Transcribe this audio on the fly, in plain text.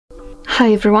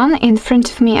Hi everyone, in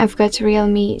front of me I've got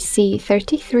Realme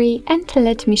C33 and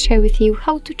let me share with you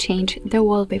how to change the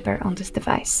wallpaper on this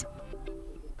device.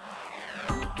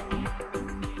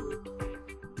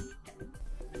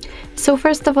 So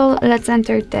first of all, let's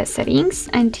enter the settings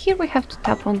and here we have to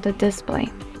tap on the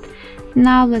display.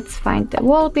 Now let's find the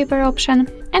wallpaper option,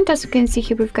 and as you can see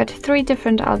here we've got 3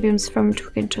 different albums from which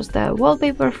we can choose the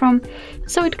wallpaper from.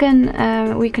 So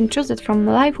we can choose it from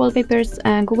live wallpapers,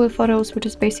 Google Photos, which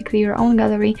is basically your own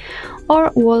gallery,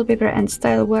 or wallpaper and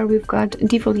style, where we've got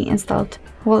defaultly installed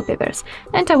wallpapers.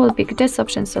 And I will pick this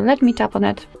option, so let me tap on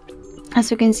it. As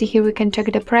you can see here, we can check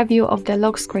the preview of the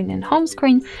lock screen and home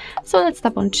screen. So let's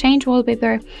tap on change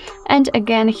wallpaper. And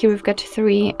again, here we've got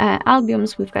 3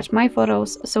 albums. We've got my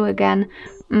photos. So again,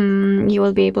 you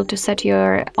will be able to set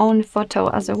your own photo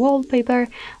as a wallpaper.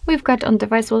 We've got on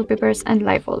device wallpapers and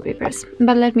live wallpapers.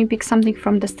 But let me pick something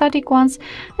from the static ones.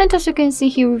 And as you can see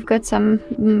here, we've got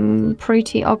some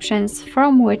pretty options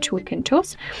from which we can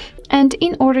choose. And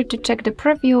in order to check the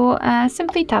preview,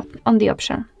 simply tap on the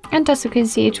option. And as you can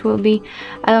see, it will be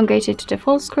elongated to the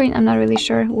full screen. I'm not really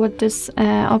sure what this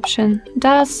option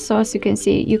does. So as you can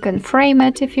see, you can frame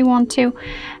it if you want to.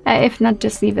 If not,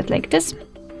 just leave it like this.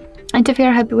 And if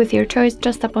you're happy with your choice,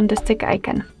 just tap on the stick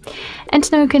icon. And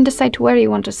now you can decide where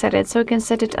you want to set it. So you can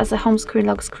set it as a home screen,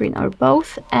 lock screen, or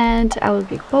both. And I will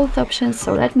pick both options.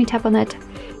 So let me tap on it.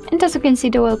 And as you can see,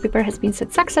 the wallpaper has been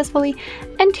set successfully,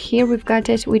 and here we've got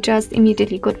it. We just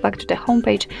immediately got back to the home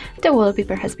page. The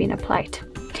wallpaper has been applied.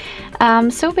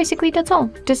 So basically that's all.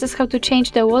 This is how to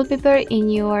change the wallpaper in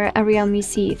your Realme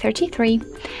C33.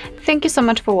 Thank you so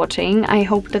much for watching. I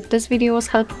hope that this video was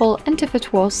helpful, and if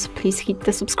it was, please hit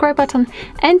the subscribe button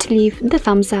and leave the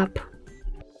thumbs up.